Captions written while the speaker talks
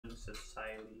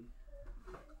Society.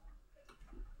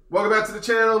 Welcome back to the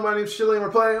channel. My name's Chili and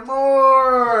we're playing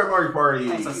more Mario Party.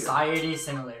 Society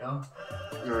Simulator.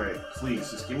 Alright, please,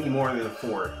 just give me more than a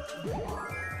 4.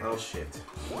 Well, shit.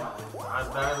 Not as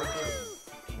bad as it could.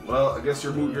 Well, I guess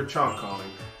you're chomp calling.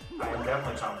 I am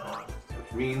definitely chomp calling.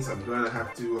 Which means I'm gonna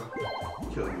have to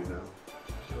kill you now.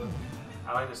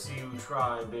 I like to see you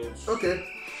try, bitch. Okay.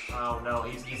 Oh no,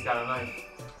 he's got a knife.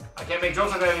 I can't make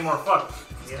jokes like that anymore. Fuck.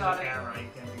 He has a camera. You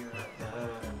can't do that.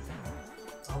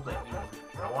 I hope that, you know,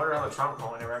 I wonder how the chomp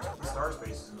calling interacts with the star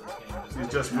spaces in this game. It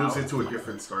just moves into a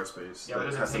different star space. Yeah,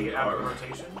 but does it take it out of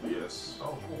rotation? Yes.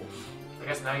 Oh, cool. I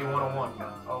guess now you 101.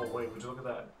 Oh, wait, would you look at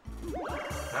that? Can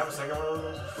I have a second one of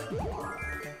those?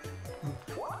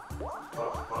 Fuck.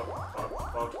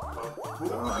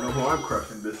 Oh, I know who I'm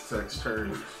crushing this next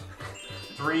turn.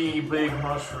 3 big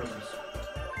mushrooms.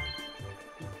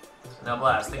 Now,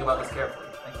 Blast, think about this carefully.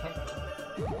 I can't.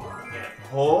 Yeah.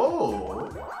 Oh!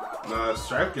 No,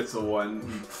 Stripe gets a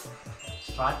 1.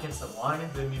 Strike gets a 1.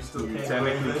 Then you still You can't.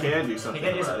 technically can do He something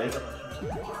can use about it. it.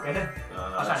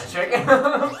 I'm trying to trick him.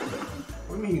 What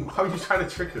do you mean? How are you trying to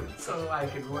trick him? So I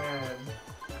could win.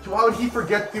 Why would he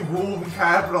forget the rule we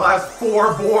had for the last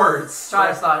 4 boards? Try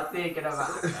to start thinking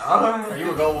about it. Are you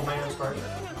a gullible man, Spark? It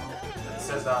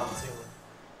says that on the ceiling.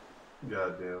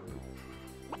 God damn.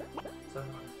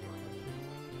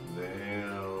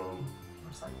 Damn.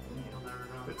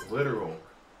 It's literal.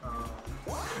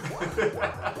 What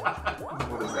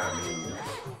does that mean?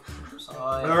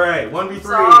 Alright, 1v3.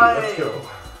 Sorry. Let's go.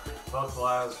 Fuck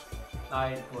Blast.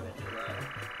 I wouldn't do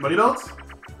that. Money belts?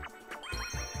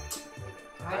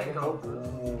 I go.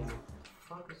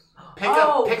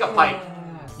 Pick a pipe.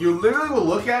 You literally will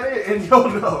look at it and you'll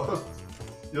know.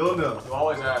 You'll know. You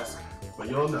always ask. But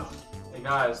you'll know. Hey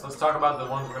guys, let's talk about the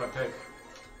ones we're gonna pick.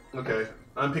 Okay,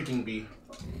 I'm picking B.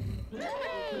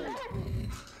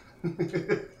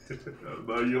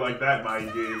 No, you like that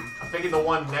mind game. I'm picking the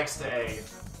one next to A.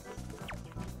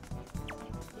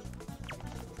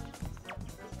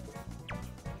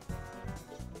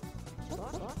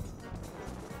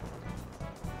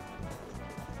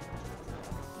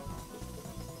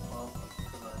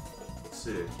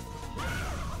 Sick.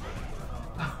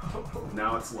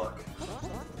 Now it's luck.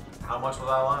 How much was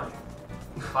I lying?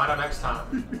 Find out next time.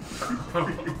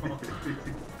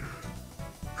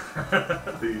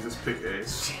 Do you just pick A?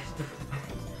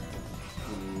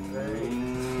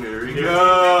 There we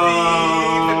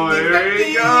go! There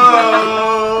we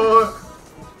go!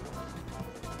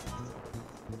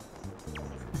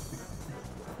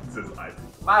 It says I.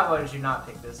 Why would you not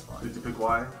pick this one? Did you pick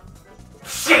Y?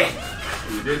 Shit!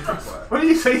 You did pick Y. What do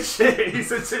you say shit? He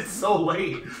said shit so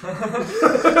late. For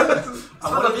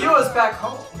the viewers back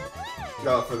home.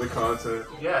 No, for the content.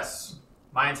 Yes.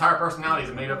 My entire personality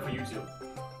is made up for YouTube.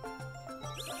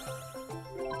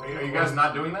 Are you guys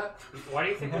not doing that? Why do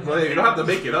you think? Well, you don't have to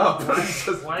make it up.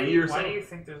 Just Why be do yourself. you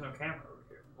think there's no camera over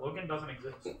here? Logan doesn't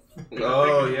exist.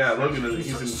 Oh yeah, Logan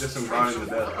is just embodied to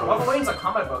death. Wolverine's a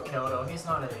comic book killer though. He's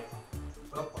not a.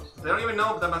 They don't even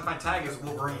know that my tag is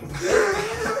Wolverine.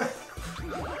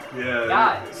 Yeah.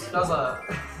 Guys, that was a.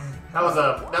 That was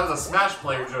a Smash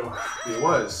player joke. It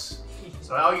was.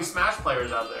 So all you Smash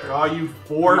players out there, All you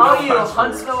 4 Oh, you no-passwords.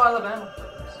 Huntsville, Alabama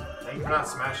players. thank you for not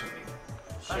smashing me.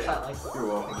 Smash Shit. that like. You're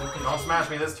welcome. Don't smash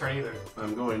me this turn either.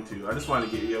 I'm going to. I just want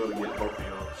to get you able to get both of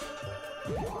y'all.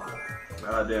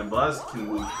 Ah, damn, Blast can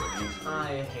move so easily.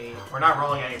 I hate. We're not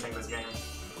rolling anything this game.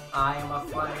 I am a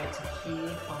fight to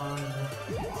keep on.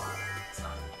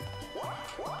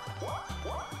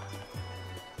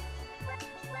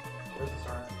 Where's the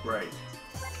star? Right.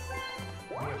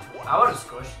 I would have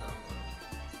squished them.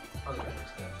 Okay,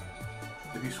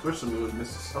 If you squish them, you would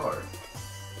miss a star.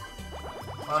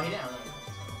 well, he didn't really.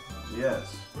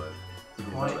 Yes, but. he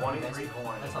didn't know that. 23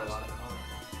 coins. That's a lot of coins.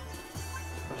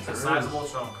 It's Sure a is. sizable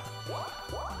chunk.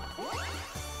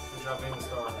 Good job being the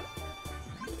star.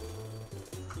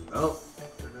 Oh.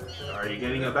 Are you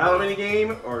getting a battle mini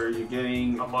game or are you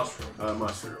getting A mushroom. a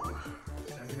mushroom?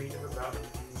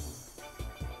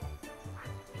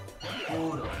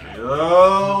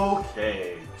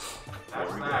 Okay. That's There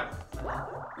we that. By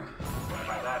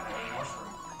that, I mean mushroom.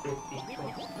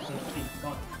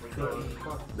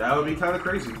 That would be kind of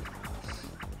crazy.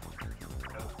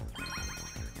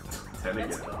 10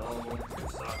 again.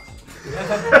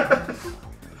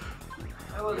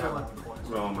 I was a 1 point.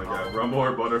 Oh my god, Rumble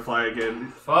or Butterfly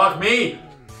again. Fuck me!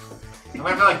 I'm gonna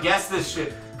have to like guess this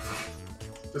shit.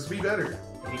 Just be better.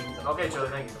 Okay, Chili,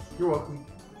 thank you. You're welcome.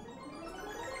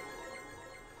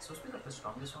 It's supposed to be like the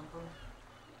strongest one, bro.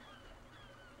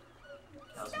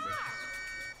 That was ridiculous.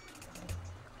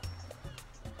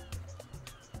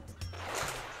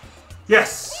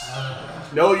 Yes!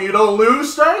 No, you don't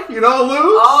lose, Stripe? You don't lose?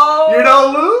 Oh. You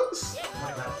don't lose?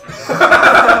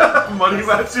 Money Money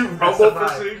Matsu That's Rumble the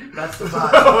Fishing? vibe. That's the Oh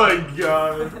vibe. my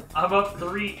god. I'm up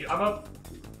 3. I'm up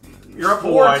You're up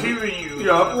 4 one. to you.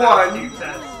 You're up About one. two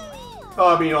tests.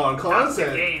 I mean, on That's the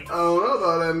content. game. I don't know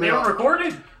about that, They haven't man.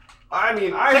 recorded? I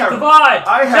mean, I Check have... the VOD!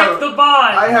 I have- Check the VOD!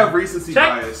 I have recency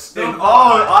Check bias, the and VOD.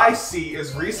 all I see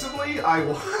is recently I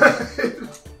won.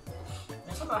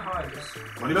 That's about how I just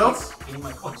Money belts? getting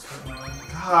my coins taken away.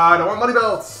 God, I don't want money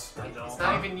belts. I don't. It's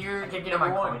not even your. I keep getting my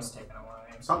coins taken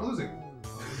away. Stop losing.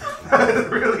 That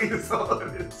really is all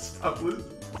it is. Stop losing.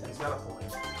 He's got a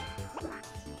point.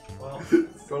 Well,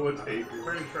 So much hate. I'm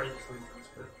pretty sure I just lose this,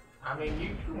 but I mean, you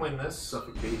can win this.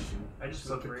 Suffocation. I just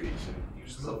feel great. Suffocation. You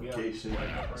just move, yeah. Suffocation.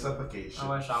 Yeah. Suffocation.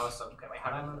 I wish I was so okay. Wait,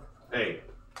 how do I move? Hey.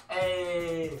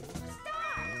 Hey.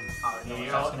 Oh, no,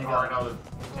 You that's know, gonna or go.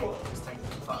 no, Just take the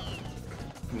fuck.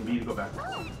 B to go back.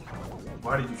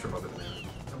 Why did you trip up it? It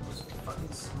was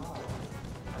fucking small.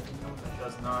 I didn't know that.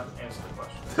 does not answer the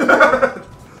question.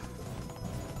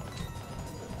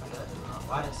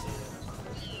 Why did I say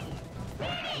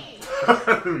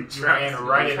We You trapped. ran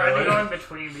right I'm into trying to go it. in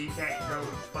between, but you can't go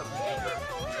fucking either.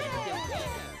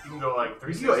 You can go like You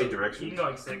 3 can go 8 You directions. can go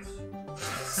like 6.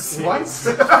 What?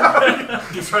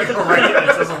 You try to go right in, it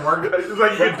doesn't work. It's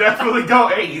like you can definitely go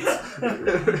 8.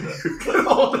 You can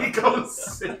only go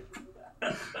 6.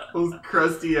 Most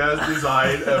crusty ass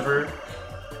design ever.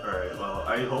 Alright, well,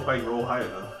 I hope I roll high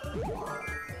enough.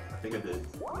 I think I did.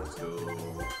 Let's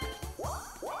go.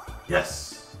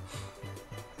 Yes!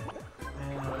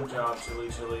 Good job,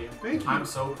 Chili. Thank you. I'm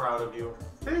so proud of you.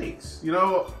 Thanks. You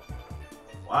know,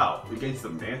 wow, we gained the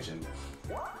mansion.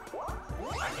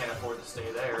 I can't afford to stay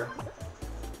there.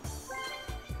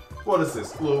 What is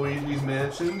this? Luigi's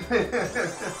mansion?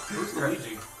 Who's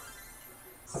Luigi?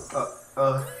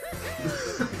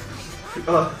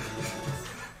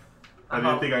 I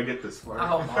didn't think I'd get this far. I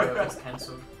hope Mario gets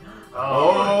cancelled.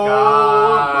 Oh my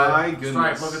god! my goodness.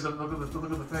 Stripe, look at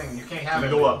the thing. You can't have Let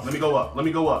it. me go up. Let me go up. Let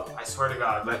me go up. I swear to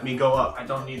God. Let me go up. I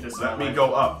don't need this. in Let my me life.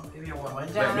 go up. Give me a one.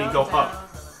 Let me go up.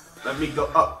 Let me go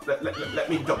up. Let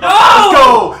me go.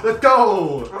 No! Let's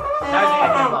go. Let's go.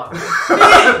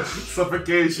 Now you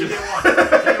Suffocation. Give me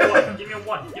one. Give me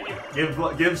one. Give me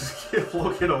one. Give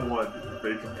Logan a 1.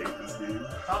 They can hate this dude.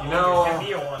 Stop You know- Give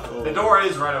me a 1. The door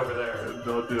is right over there.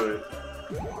 Don't do it.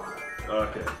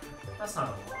 Okay. That's not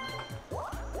a one.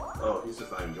 Oh, he's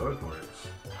just not even going for it.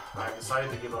 I decided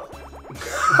to give up.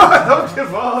 Don't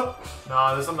give up.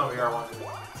 No, there's something over here I want to do.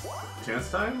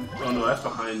 Chance time? Oh no, that's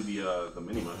behind the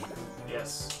mini mushroom.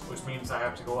 Yes, which means I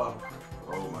have to go up.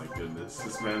 Oh my goodness,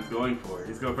 this man's going for it.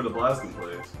 He's going for the blasting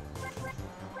place.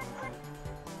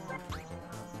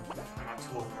 I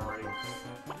have 2 of them already.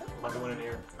 What am I doing in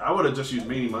here? I would have just used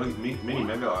mini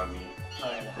mega on me,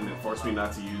 Oh, yeah. and it forced me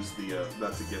not to use the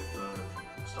not to get the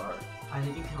star. I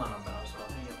think you can land on Bowser, so I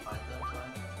think you get 5 for that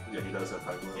time. Yeah, he does have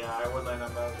 5 left. Yeah, I would land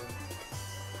on Bowser.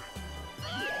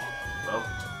 Well,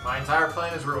 My entire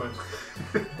plan is ruined.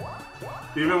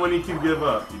 even when he can give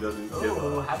up, he doesn't give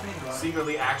Oh, up. happening to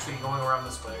Secretly actually going around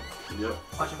this way. Yep.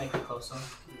 Why don't you make it closer?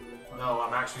 No,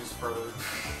 I'm actually just further.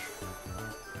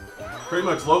 Pretty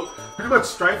much low. Pretty much,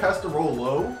 Stripe has to roll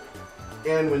low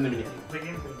and win the mini game. The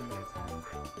game.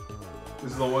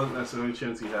 This is the one. That's the only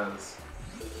chance he has.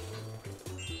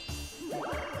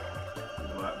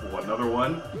 What, another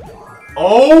one?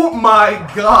 Oh my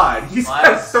God! He's got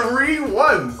Lies. 3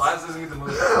 1s. Laz doesn't get the move.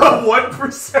 A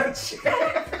 1% chance.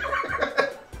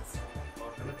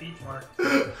 Welcome to Peach Mark.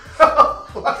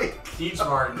 Oh my, Peach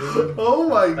Mart, dude. oh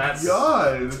my That's-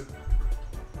 God!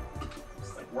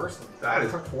 It's like worse than That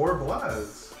is poor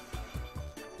Blaz.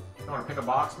 You want to pick a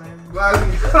box, man?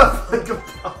 Blaz, you gotta think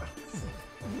about it.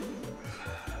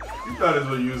 You might as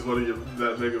well use one of your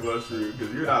that mega mushroom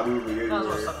because you're not moving Might as well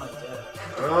anywhere. suck my dick.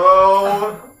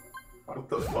 Oh! What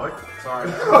the fuck? Sorry.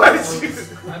 Why did you?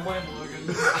 I blame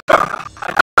Logan.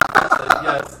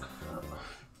 Yes.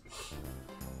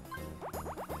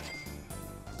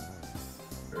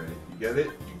 Alright, you get it?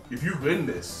 If you win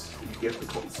this, you get the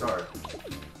gold star.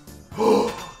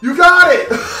 You got it!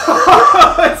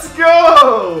 Let's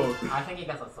go! I think he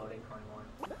got the floating coin one.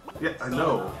 Yeah, I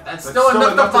know. That's still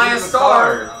enough to buy get a the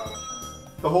star.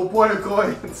 The whole point of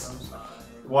coins. I'm sorry.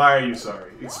 Why are you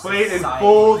sorry? Explain in Society.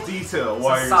 full detail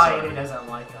why you're Society sorry. doesn't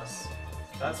like us.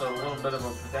 That's a little bit of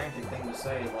a pedantic thing to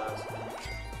say, Laz.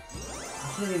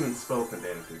 I can't even spell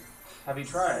pedantic. Have you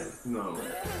tried? No.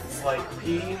 It's like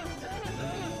P,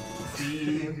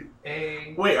 D,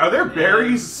 A. Wait, are there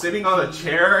berries sitting on a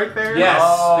chair right there? Yes,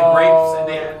 the grapes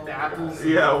and the apples.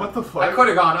 Yeah, what the fuck? I could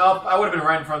have gone up. I would have been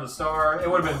right in front of the star. It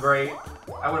would have been great.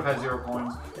 I would have had 0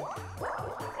 coins.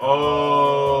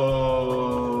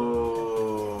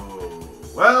 Oh.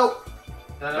 Well,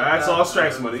 that's all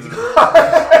stripes money.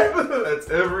 That's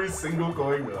every single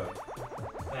coin gone.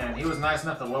 Man, he was nice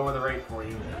enough to lower the rate for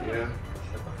you. Yeah.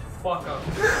 Fuck up.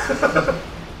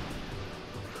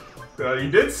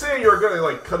 You did say you were gonna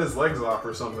like cut his legs off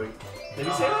or something. Did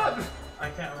he say that? I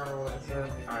can't remember what it said.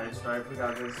 Alright, Stripe, we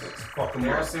got this. Let's fuck him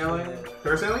up. Parasailing?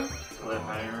 Parasailing?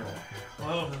 Cliffhanger.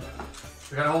 Whoa.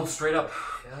 We gotta hold straight up.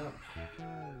 Yeah.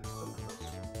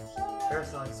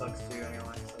 Parasailing sucks too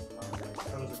anyway.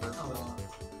 So does a bird.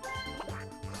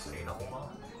 So you know, hold on.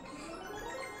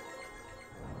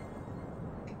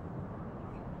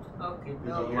 Okay, Did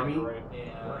no. you hear me? Right.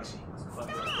 Yeah. Let's fuck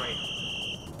this right.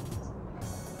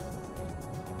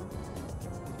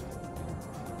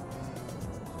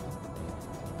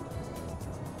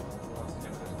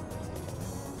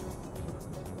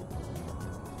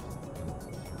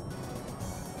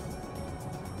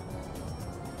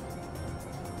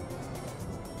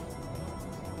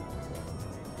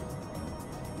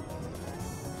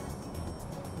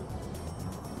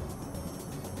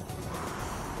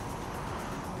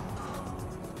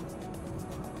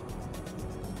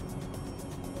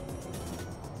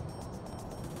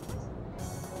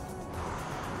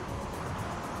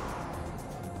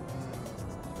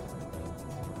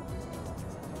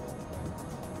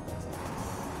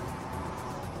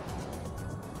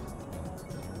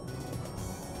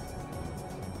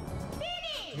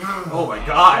 Oh my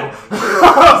god!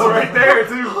 I was right there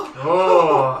too!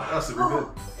 Oh! That's super good.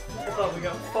 I thought we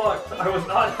got fucked. I was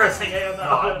not pressing A on that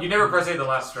No, one. you never press A the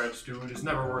last stretch, dude. It's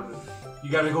never worth it. You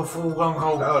gotta go full gung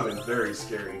ho. That would have been very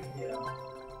scary. Yeah.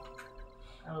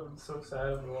 That would have been so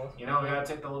sad if we lost. You know, we gotta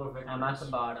take the little victories. I'm at the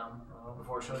bottom.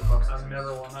 Before Chili fucks I've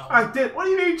never won that one. I did. What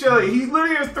do you mean, Jelly? He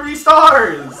literally has 3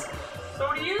 stars!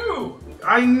 So do you!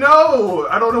 I know!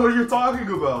 I don't know what you're talking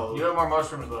about. You have more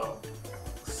mushrooms, though.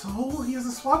 So? He has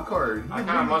a swap card. I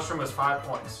count a mushroom as 5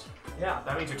 points. Yeah.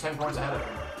 That means you're 10 points ahead of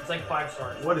him. It's like 5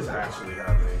 stars. What is actually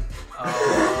happening?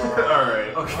 Oh.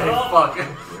 Alright. Okay, Oh. fuck.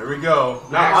 Here we go.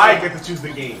 Now I get to choose the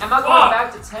game. Am I going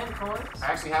back to 10 coins? I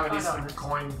actually have a Oh, decent no.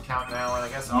 coin count now, and I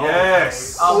guess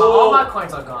Yes. All my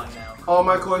coins are gone now. All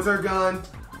my coins are gone.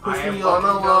 Push I am me on the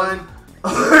fucking line.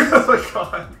 Oh my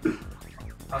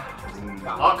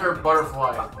god. Luck or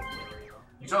butterfly?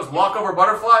 You chose luck over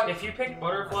butterfly? If you pick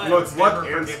butterfly, No, it's I would luck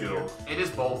never and forgive skill. It is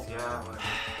both, yeah.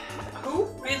 Who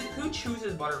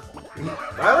chooses butterfly?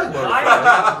 I like butterfly.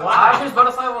 I choose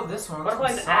butterfly with this one.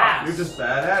 Butterfly's Sucks. ass. You're just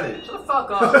bad at it. Shut the fuck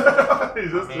up.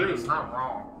 He's I just mean, he's true. not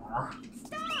wrong.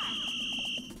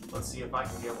 Let's see if I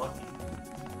can get lucky.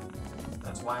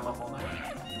 That's why I'm up all night.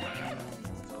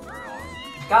 So we're all-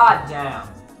 God damn.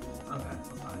 Okay,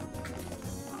 fine.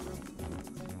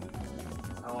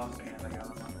 I lost again. I got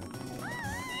one.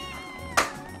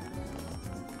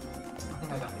 I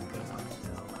think I got the good ones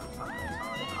still.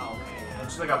 Oh, man.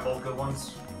 Actually, I got both good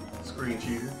ones. Screen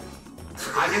cheater.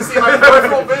 I can see my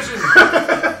peripheral vision! Yeah,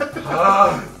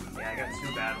 I got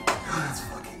 2 bad ones. Let's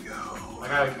fucking go. I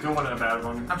got a good one and a bad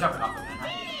one. I'm jumping off of that.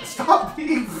 Stop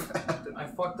being fat. I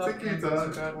fucked up Take your and got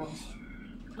time. 2 bad ones.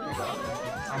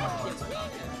 All my coins are gone.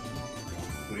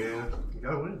 Yeah, you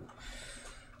gotta win.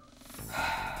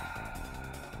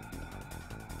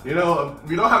 You know,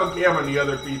 we don't have a camera on the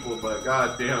other people, but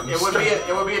goddamn. It would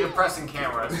be a depressing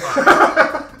camera. It's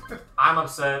fine. I'm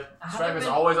upset. I haven't Stripe is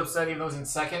been- always upset even though he's in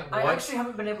second. I What? actually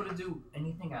haven't been able to do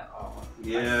anything at all.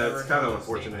 Yeah, it's kind of I've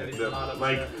never seen unfortunate. that he's The- not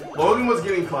like, upset. Logan was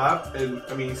getting clapped, and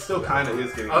I mean, he still kind of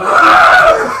is getting clapped.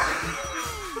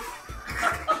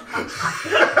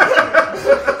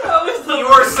 That was the You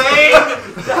were saying?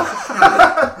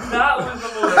 That was the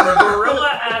most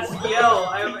gorilla-ass yell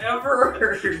I've ever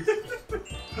heard.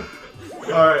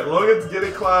 Alright, Logan's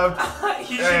getting clapped,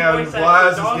 You should and voice act Blaz the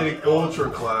is Donkey getting Kong. ultra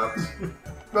clapped.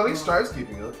 But at least Stripe's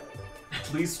keeping up.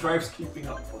 At least Stripe's keeping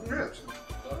up. Yeah.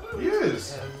 He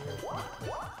is.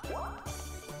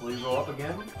 Will you go up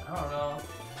again? I don't know.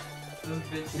 This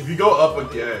bitch. If you go up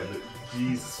again,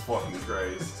 Jesus fucking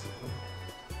Christ.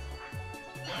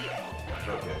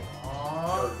 Okay.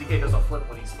 Yo, DK does a flip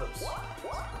when he slips.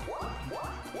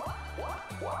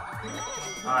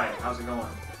 Alright, how's it going?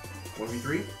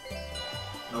 1v3?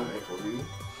 Nope. Okay, 4v.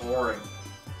 Boring.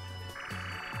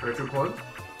 Retro Corn?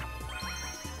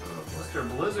 Mr.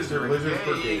 Blizzard's Mr. Blizzard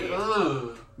Brigade. Brigade.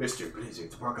 Ugh. Mr.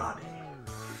 Blizzard's Brigade.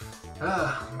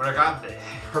 Brigade.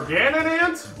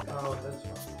 Pergananant? Oh, that's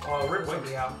wrong. Oh, Rip went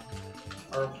the out.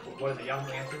 Or what is it, Young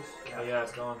Lancers? Oh, yeah,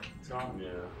 it's gone. It's gone. Yeah.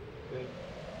 Good.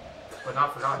 But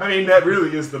not forgotten. I mean, that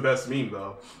really is the best meme,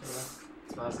 though. Yeah.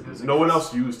 It's not as good as No it one gets.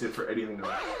 else used it for anything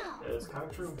else. It's kind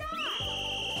of true.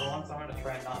 for once, I'm gonna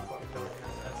try not fucking doing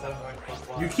this instead of going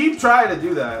plus You keep trying to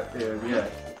do that, and yeah.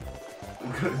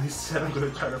 You said I'm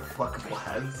gonna try to fuck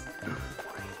Blaz.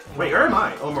 Wait, where am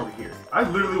I? Oh, I'm over here. I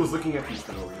literally was looking at these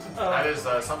for no reason. That is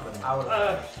something. I would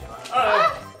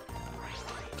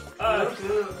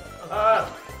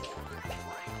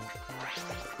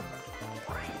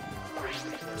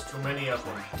There's too many of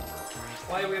them.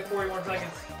 Why do we have 40 more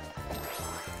seconds?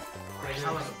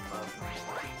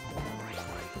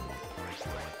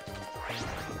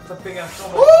 It's a big ass so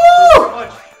much. Woo! Too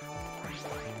much.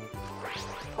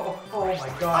 Oh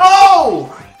my god.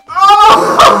 Oh!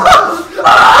 Oh!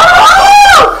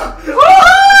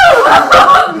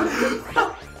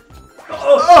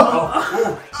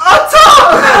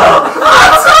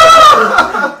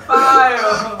 Fire!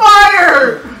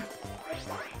 Fire!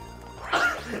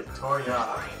 Toya.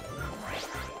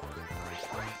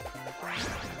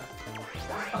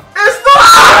 It's not!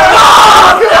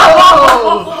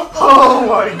 Oh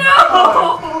my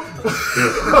god!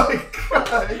 Oh my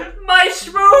god! My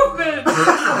movement!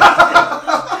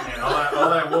 Man, all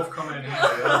that wolf coming in here.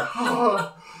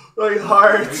 Oh, my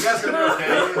heart. Are you guys gonna be okay?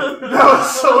 That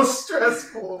was so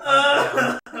stressful.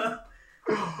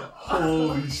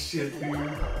 Holy shit, dude.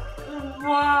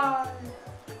 Why?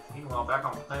 Meanwhile, back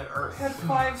on planet Earth. I had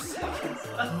 5 seconds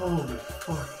left. Holy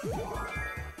fuck.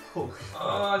 Holy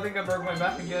Oh, I think I broke my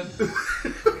back again.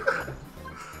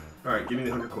 Alright, give me the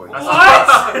 100 coins. That's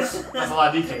What? That's a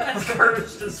lot of DK. That's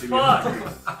cursed as Give me the fuck.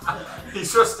 100.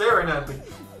 He's just staring at me.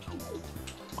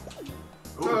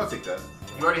 Oh, I'll take that.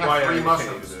 You already Oh, have yeah, 3 you mushrooms.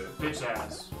 can't use it. Bitch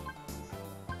ass.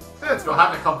 That's You'll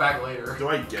have to come back later. Do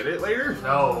I get it later?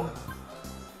 No.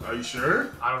 Are you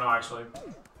sure? I don't know actually.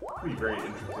 That'd be very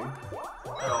interesting.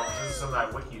 No, this is some of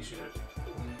that wiki shit.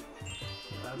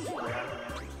 That's rad.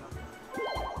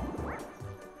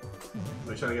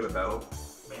 Are you trying to get a battle?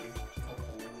 Maybe.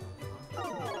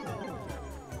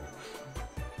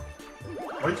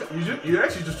 Why you're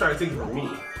actually just trying to take it from me.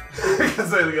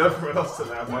 Because everyone else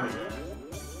doesn't have money.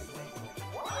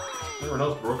 Everyone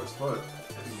else broke as fuck.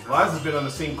 Laz has been on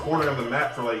the same corner of the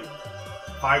map for like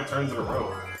 5 turns in a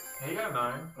row. Hey, you got a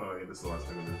 9. Oh yeah, this is the last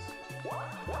time of this.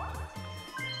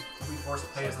 We forced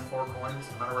to pay us the 4 coins,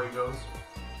 no matter where he goes.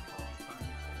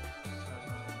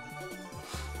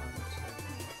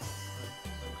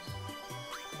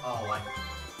 Oh, like.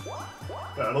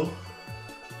 Battle?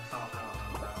 Oh,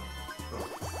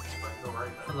 Go right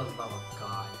for there. the love of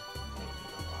God.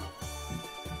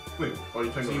 Wait, are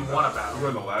you trying So to you go want a You battle?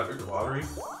 going to lottery?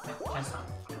 Chance time.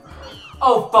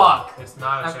 Oh, fuck! It's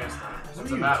not a I- chance time. What It's are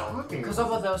a you battle. talking Because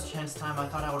about? over those chance time, I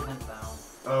thought I would have been found.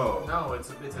 Oh. No, it's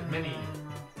a mini.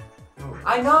 Oh.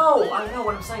 I know!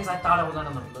 What I'm saying is I thought I would land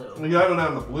on the blue. You gotta go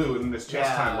down the blue and then there's chance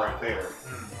Yeah. time right there. Yeah,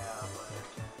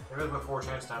 There is but 4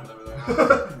 chance times over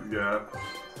there. Yeah.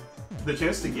 The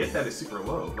chance to get that is super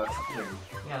low. That's the thing.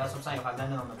 yeah, that's what I'm saying. If I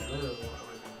landed on the blue, it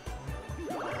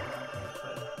would have been.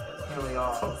 But here we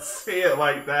are. Don't say it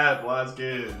like that, Blaz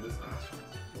kid. There's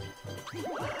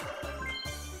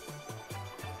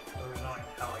no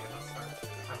hell I get this start.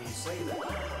 I mean, you say that.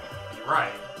 You're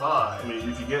right, but I mean,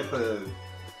 if you get the...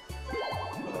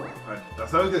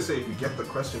 That's what I was gonna say, if you get the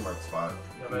question mark spot.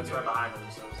 yeah, but it's right behind him,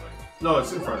 so it's like, No,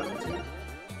 it's in front of me too.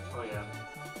 oh yeah.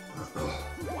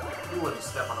 You wouldn't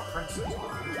step on a princess, would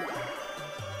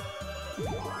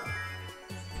you?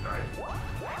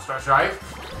 Alright. Stretch right.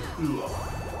 Ooh.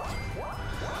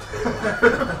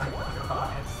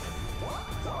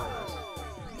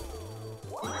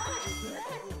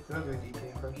 Can I do a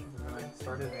DK impression? And then I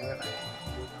started there and I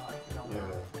did not. Yeah.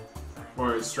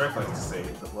 Or as Strife likes to say,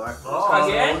 the black. Oh,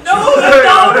 Again? no.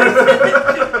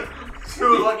 No!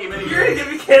 Too lucky mini. You're gonna get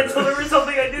me canceled over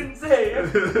something I didn't say.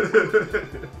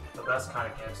 The best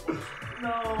kind of cancel. No.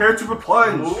 Paratrooper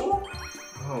plunge! Ooh.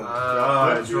 Oh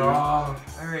god, Good draw.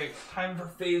 Alright, time for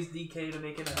Phase DK to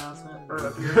make an announcement. Or dude.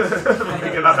 appearance.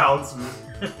 Make an announcement.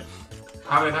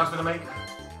 Have an announcement to make?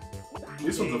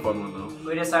 This one's a fun one though.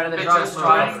 We decided to Bitches draw a for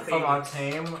strike life. from our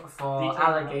team for Because-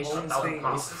 allegations That was based.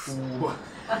 process. Ooh.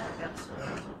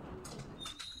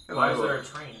 Why is there a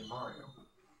train in Mario?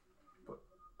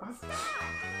 What?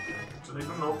 So they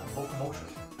don't know locomotion.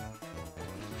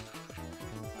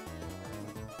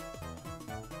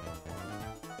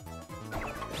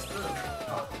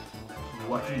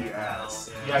 Lucky ass.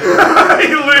 Yeah,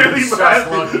 He literally He's just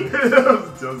blasted- lucky. That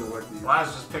was just lucky. Laz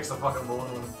just picks the fucking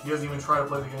balloon. He doesn't even try to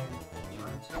play the game.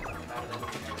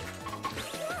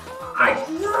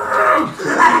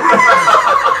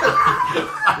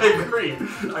 I agree.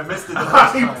 I missed it the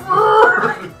first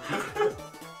time.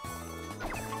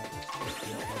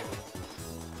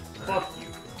 Fuck you.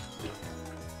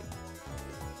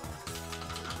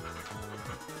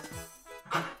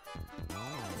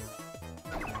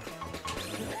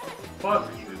 fuck?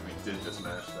 We did just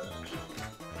smash that.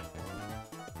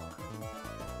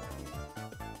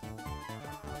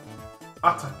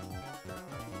 Atta.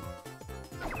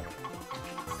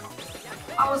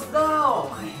 I was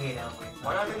down! I hate Emily.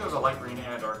 Why do I think there was a light green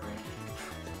and a dark green?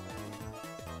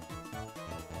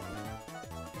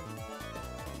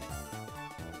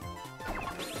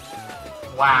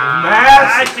 Wow.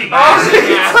 Mashing! Oh, she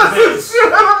doesn't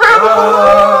shoot at a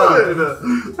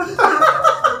random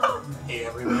Hey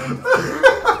everyone.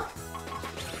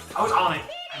 I was on it.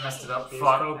 I messed it up. Fuck.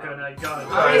 Fuck. Spoken, I got it.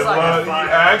 I was like,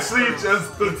 actually,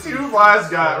 just the two last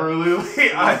got really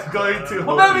late. I'm going to.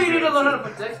 well, maybe you need to learn how to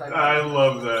predict. I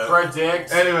love that.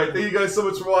 Predict. Anyway, thank you guys so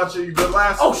much for watching. The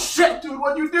last. Oh shit! Dude,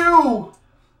 what'd you do?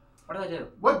 What did I do?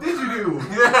 What did you do?